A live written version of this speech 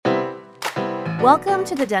Welcome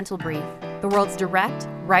to the Dental Brief, the world's direct,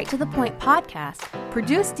 right-to-the-point podcast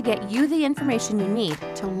produced to get you the information you need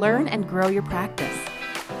to learn and grow your practice.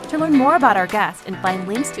 To learn more about our guests and find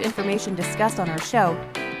links to information discussed on our show,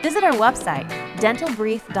 visit our website,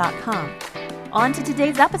 dentalbrief.com. On to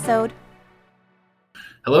today's episode.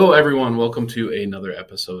 Hello, everyone. Welcome to another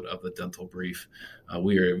episode of the Dental Brief.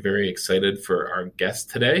 We are very excited for our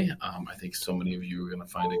guest today. I think so many of you are going to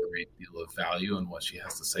find a great deal of value in what she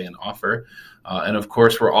has to say and offer. And of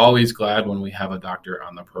course, we're always glad when we have a doctor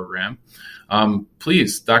on the program.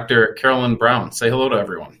 Please, Dr. Carolyn Brown, say hello to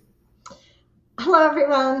everyone. Hello,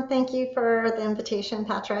 everyone. Thank you for the invitation,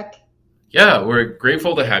 Patrick. Yeah, we're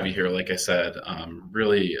grateful to have you here. Like I said,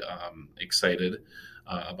 really excited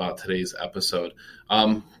about today's episode.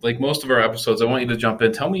 Like most of our episodes, I want you to jump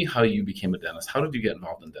in. Tell me how you became a dentist. How did you get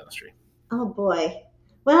involved in dentistry? Oh, boy.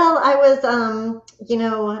 Well, I was,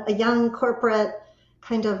 a young corporate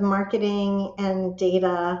kind of marketing and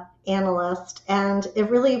data analyst, and it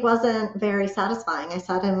really wasn't very satisfying. I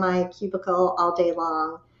sat in my cubicle all day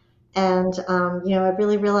long, and, I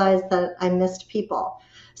really realized that I missed people.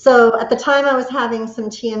 So at the time, I was having some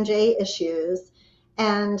TMJ issues.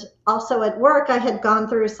 And also at work, I had gone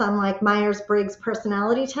through some like Myers-Briggs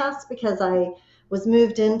personality tests because I was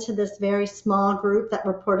moved into this very small group that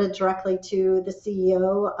reported directly to the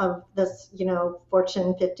CEO of this,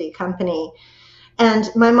 Fortune 50 company. And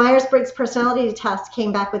my Myers-Briggs personality test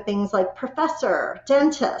came back with things like professor,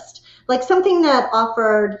 dentist, like something that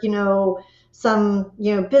offered, some,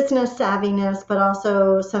 business savviness, but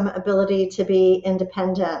also some ability to be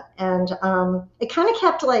independent. And it kind of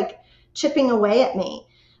kept chipping away at me.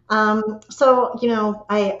 I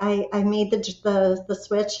made the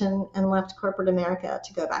switch and left corporate America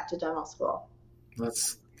to go back to dental school.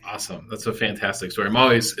 That's awesome. That's a fantastic story.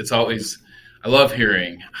 I love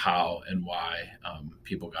hearing how and why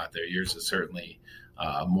people got there. Yours is certainly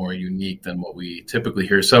more unique than what we typically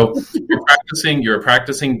hear. So you're a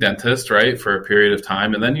practicing dentist, right, for a period of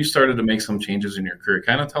time, and then you started to make some changes in your career.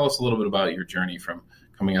 Kind of tell us a little bit about your journey from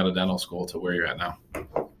coming out of dental school to where you're at now.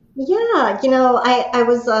 Yeah,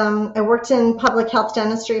 I worked in public health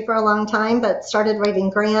dentistry for a long time, but started writing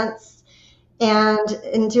grants. And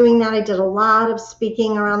in doing that, I did a lot of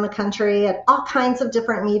speaking around the country at all kinds of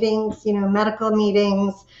different meetings, medical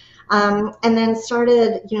meetings, and then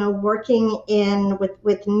started, working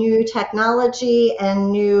with new technology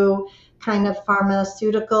and new kind of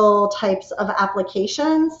pharmaceutical types of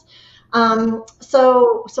applications.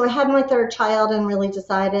 So I had my third child and really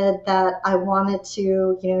decided that I wanted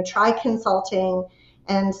to, try consulting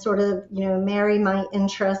and sort of, marry my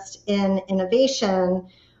interest in innovation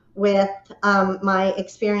with my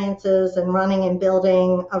experiences in running and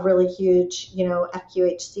building a really huge,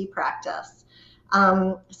 FQHC practice.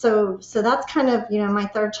 So that's kind of, my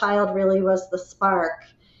third child really was the spark,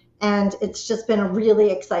 and it's just been a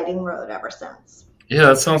really exciting road ever since. Yeah,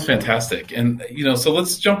 that sounds fantastic. And, so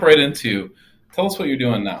let's jump right tell us what you're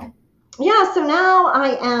doing now. Yeah, so now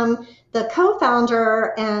I am the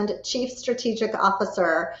co-founder and chief strategic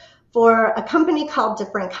officer for a company called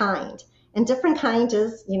Different Kind. And Different Kind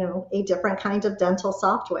is, a different kind of dental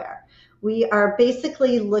software. We are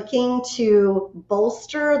basically looking to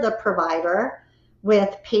bolster the provider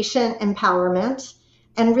with patient empowerment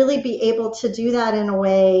and really be able to do that in a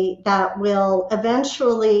way that will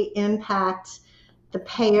eventually impact the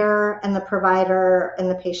payer and the provider and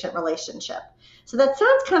the patient relationship. So that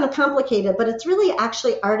sounds kind of complicated, but it's really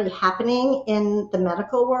actually already happening in the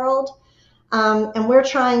medical world. And we're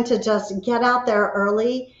trying to just get out there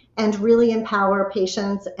early and really empower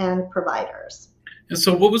patients and providers. And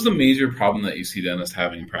so what was the major problem that you see dentists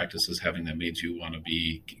having, practices having, that made you want to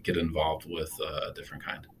get involved with a Different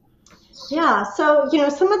Kind? Yeah, so,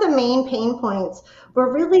 some of the main pain points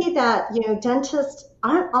were really that, dentists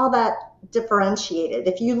aren't all that differentiated.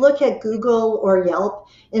 If you look at Google or Yelp,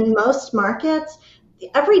 in most markets,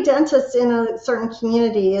 every dentist in a certain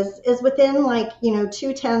community is within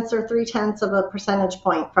 0.2 or 0.3 of a percentage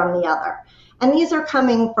point from the other. And these are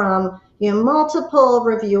coming from, multiple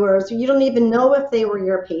reviewers. You don't even know if they were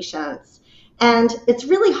your patients. And it's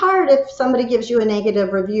really hard if somebody gives you a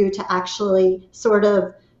negative review to actually sort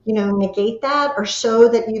of, negate that or show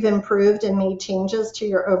that you've improved and made changes to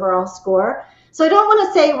your overall score. So I don't want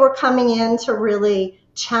to say we're coming in to really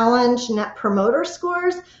challenge net promoter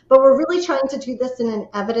scores, but we're really trying to do this in an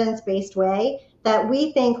evidence-based way that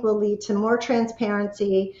we think will lead to more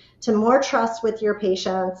transparency, to more trust with your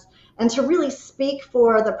patients, and to really speak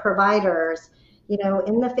for the providers,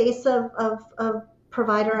 in the face of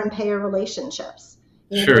provider and payer relationships.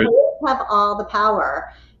 Sure. Payers have all the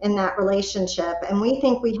power in that relationship, and we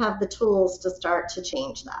think we have the tools to start to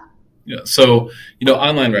change that. Yeah. So,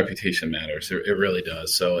 online reputation matters. It really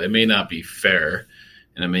does. So it may not be fair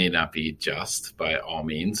and it may not be just by all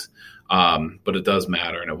means, but it does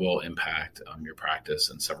matter and it will impact your practice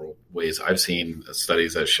in several ways. I've seen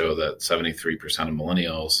studies that show that 73% of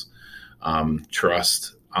millennials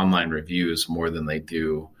trust online reviews more than they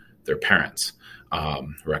do their parents'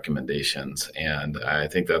 recommendations. And I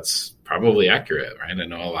think that's probably accurate, right? I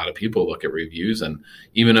know a lot of people look at reviews, and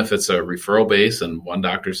even if it's a referral base and one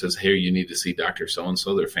doctor says, hey, you need to see Dr.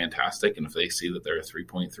 So-and-so, they're fantastic. And if they see that they're a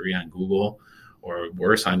 3.3 on Google or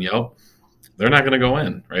worse on Yelp, they're not going to go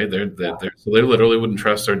in, right? So they literally wouldn't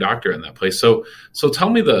trust their doctor in that place. So tell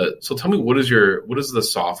me what does the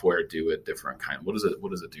software do at different kind? What does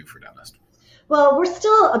it do for dentists? Well, we're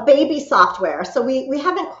still a baby software, so we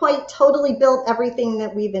haven't quite totally built everything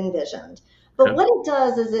that we've envisioned. But Okay. what it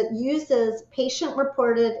does is it uses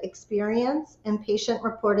patient-reported experience and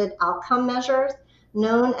patient-reported outcome measures,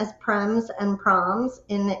 known as PREMs and PROMs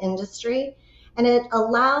in the industry. And it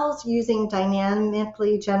allows, using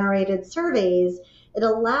dynamically generated surveys, it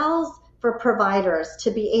allows for providers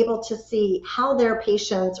to be able to see how their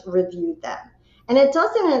patients reviewed them. And it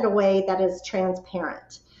does it in a way that is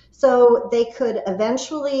transparent. So they could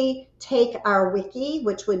eventually take our wiki,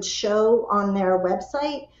 which would show on their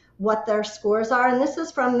website what their scores are. And this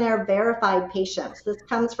is from their verified patients. This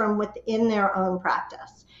comes from within their own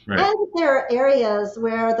practice. Right. And there are areas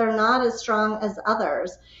where they're not as strong as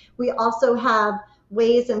others. We also have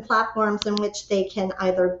ways and platforms in which they can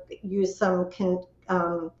either use some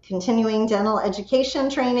continuing dental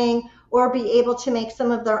education training or be able to make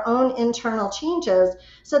some of their own internal changes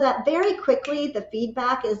so that very quickly the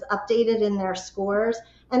feedback is updated in their scores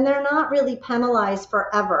and they're not really penalized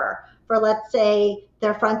forever for, let's say,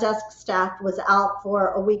 their front desk staff was out for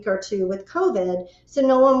a week or two with COVID, so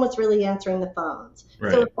no one was really answering the phones.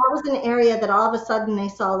 Right. So if that was an area that all of a sudden they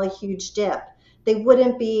saw a huge dip, they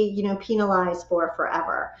wouldn't be, penalized for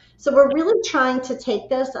forever. So we're really trying to take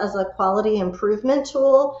this as a quality improvement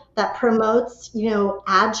tool that promotes,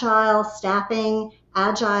 agile staffing,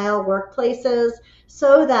 agile workplaces,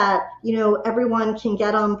 so that, everyone can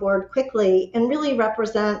get on board quickly and really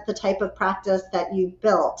represent the type of practice that you've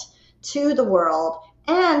built to the world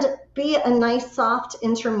and be a nice soft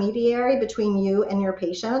intermediary between you and your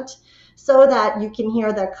patient so that you can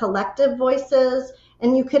hear their collective voices.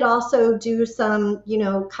 And you could also do some,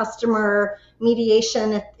 customer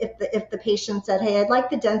mediation if the patient said, hey, I'd like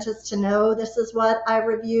the dentist to know this is what I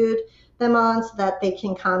reviewed them on so that they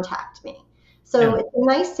can contact me. So It's a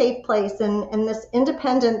nice, safe place. And this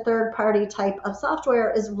independent third-party type of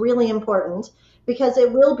software is really important because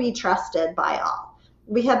it will be trusted by all.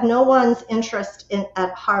 We have no one's interest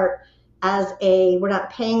at heart we're not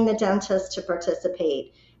paying the dentist to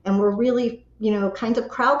participate. And we're really, kind of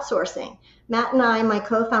crowdsourcing. Matt and I, my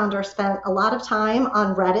co-founder, spent a lot of time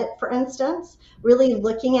on Reddit, for instance, really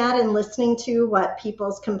looking at and listening to what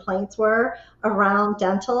people's complaints were around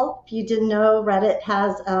dental. If you didn't know, Reddit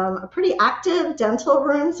has a pretty active dental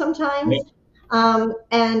room sometimes. Yeah.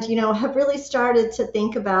 And, have really started to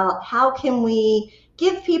think about how can we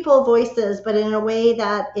give people voices, but in a way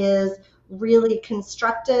that is really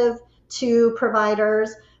constructive to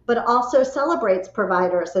providers, but also celebrates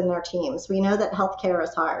providers and their teams. We know that healthcare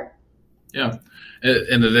is hard. Yeah,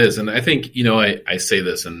 and it is. And I think, I say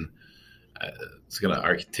this and it's going to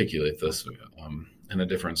articulate this in a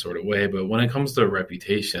different sort of way. But when it comes to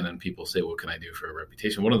reputation and people say, what can I do for a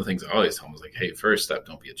reputation? One of the things I always tell them is like, hey, first step,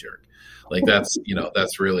 don't be a jerk. Like that's,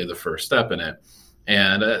 that's really the first step in it.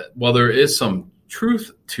 And while there is some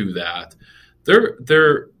truth to that,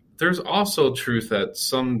 there's also truth that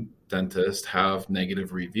some dentists have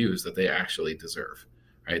negative reviews that they actually deserve.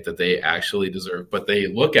 Right, that they actually deserve, but they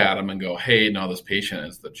look at them and go, hey, no, this patient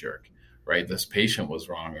is the jerk, right? This patient was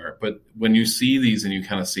wrong. But when you see these and you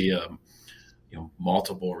kind of see,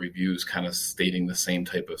 multiple reviews kind of stating the same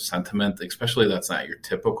type of sentiment, especially that's not your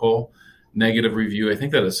typical negative review, I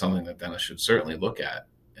think that is something that dentists should certainly look at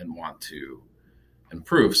and want to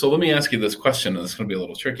improve. So let me ask you this question, and it's going to be a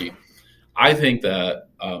little tricky. I think that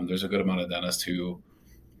there's a good amount of dentists who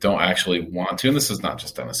don't actually want to, and this is not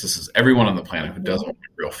just dentists, this is everyone on the planet who doesn't want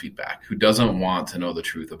real feedback, who doesn't want to know the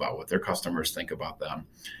truth about what their customers think about them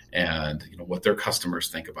and what their customers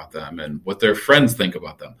think about them and what their friends think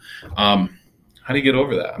about them. How do you get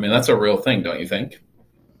over that? I mean, that's a real thing, don't you think?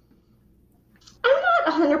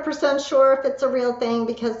 I'm not 100% sure if it's a real thing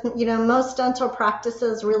because, most dental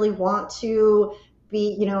practices really want to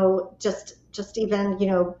be, just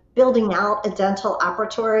even, building out a dental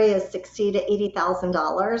operatory is $60,000 to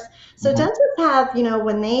 $80,000. So Mm-hmm. Dentists have,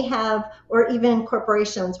 when they have, or even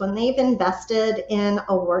corporations, when they've invested in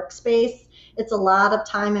a workspace It's a lot of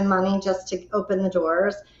time and money just to open the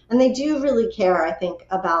doors. And they do really care, I think,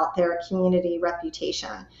 about their community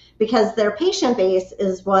reputation, because their patient base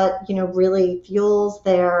is what, really fuels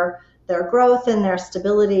their growth and their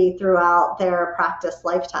stability throughout their practice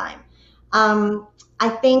lifetime. I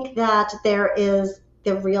think that there is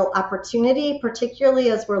the real opportunity, particularly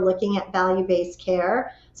as we're looking at value-based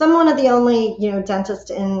care. So I'm one of the only, dentists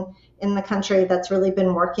in the country that's really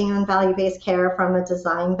been working on value-based care from a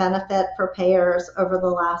design benefit for payers over the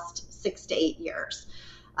last 6 to 8 years.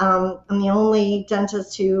 I'm the only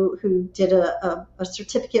dentist who did a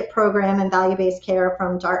certificate program in value-based care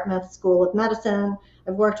from Dartmouth School of Medicine.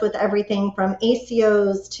 I've worked with everything from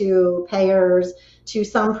ACOs to payers to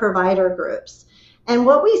some provider groups. And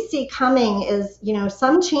what we see coming is,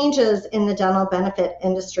 some changes in the dental benefit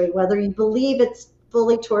industry, whether you believe it's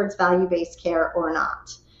fully towards value-based care or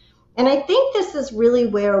not. And I think this is really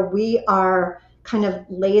where we are kind of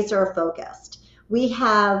laser focused. We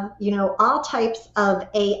have, all types of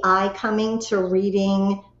AI coming to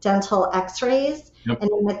reading dental x-rays and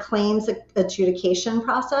in the claims adjudication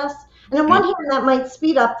process. And on one hand, that might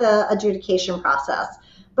speed up the adjudication process.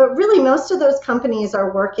 But really, most of those companies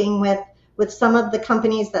are working with some of the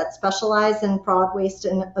companies that specialize in fraud, waste,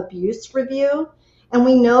 and abuse review. And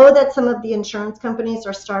we know that some of the insurance companies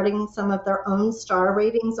are starting some of their own star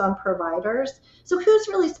ratings on providers. So who's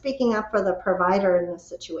really speaking up for the provider in this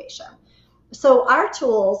situation? So our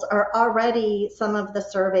tools are already some of the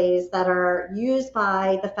surveys that are used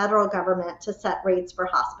by the federal government to set rates for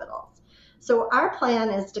hospitals. So our plan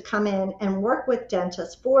is to come in and work with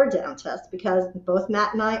dentists for dentists, because both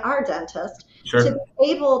Matt and I are dentists, to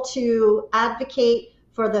be able to advocate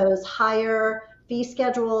for those higher fee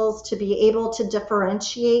schedules, to be able to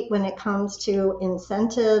differentiate when it comes to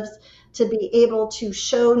incentives, to be able to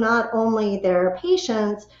show not only their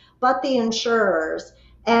patients, but the insurers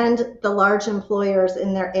and the large employers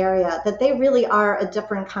in their area that they really are a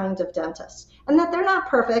different kind of dentist, and that they're not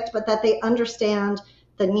perfect, but that they understand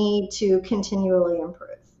the need to continually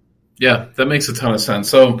improve. Yeah, that makes a ton of sense.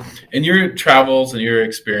 So in your travels and your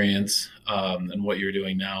experience and what you're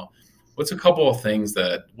doing now, what's a couple of things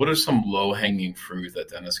what are some low-hanging fruit that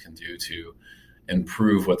dentists can do to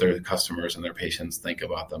improve what their customers and their patients think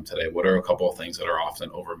about them today? What are a couple of things that are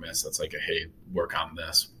often overmissed that's like, hey, work on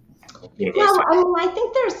this? I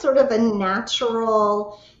think there's sort of a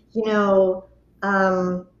natural,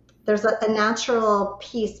 there's a natural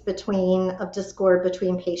piece of discord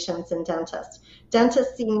between patients and dentists.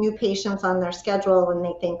 Dentists see new patients on their schedule and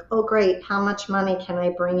they think, oh, great, how much money can I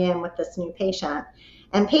bring in with this new patient?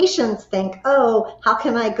 And patients think, oh, how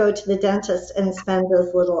can I go to the dentist and spend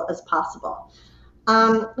as little as possible?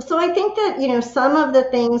 So I think that, some of the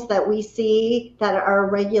things that we see that are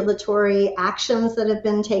regulatory actions that have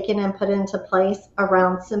been taken and put into place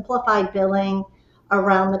around simplified billing,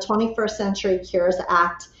 around the 21st Century Cures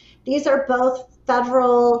Act, these are both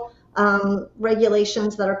federal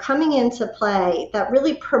regulations that are coming into play that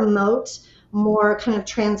really promote more kind of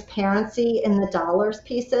transparency in the dollars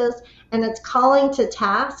pieces. And it's calling to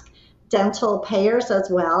task dental payers as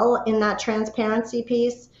well in that transparency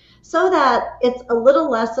piece, so that it's a little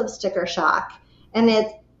less of sticker shock, and it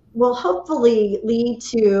will hopefully lead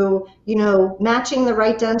to, matching the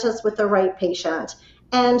right dentist with the right patient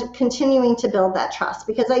and continuing to build that trust.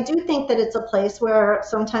 Because I do think that it's a place where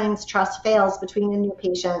sometimes trust fails between a new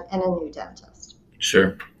patient and a new dentist.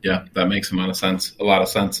 Sure. Yeah, that makes a lot of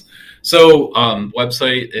sense. So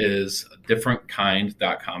website is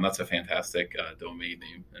differentkind.com. That's a fantastic domain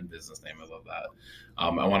name and business name. I love that.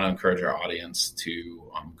 I want to encourage our audience to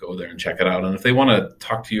go there and check it out. And if they want to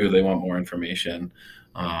talk to you, or they want more information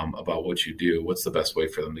about what you do, what's the best way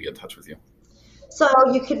for them to get in touch with you? So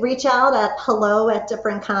you could reach out at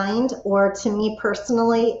hello@differentkind, or to me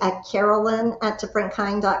personally at Carolyn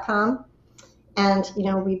 @differentkind.com. And,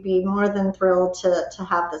 we'd be more than thrilled to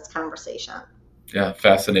have this conversation. Yeah,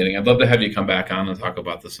 fascinating. I'd love to have you come back on and talk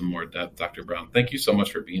about this in more depth, Dr. Brown. Thank you so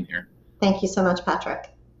much for being here. Thank you so much, Patrick.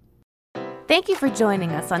 Thank you for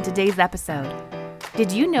joining us on today's episode.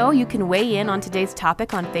 Did you know you can weigh in on today's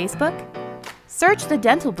topic on Facebook? Search The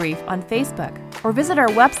Dental Brief on Facebook or visit our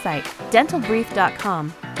website,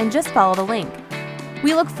 dentalbrief.com, and just follow the link.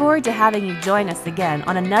 We look forward to having you join us again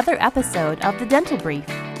on another episode of The Dental Brief.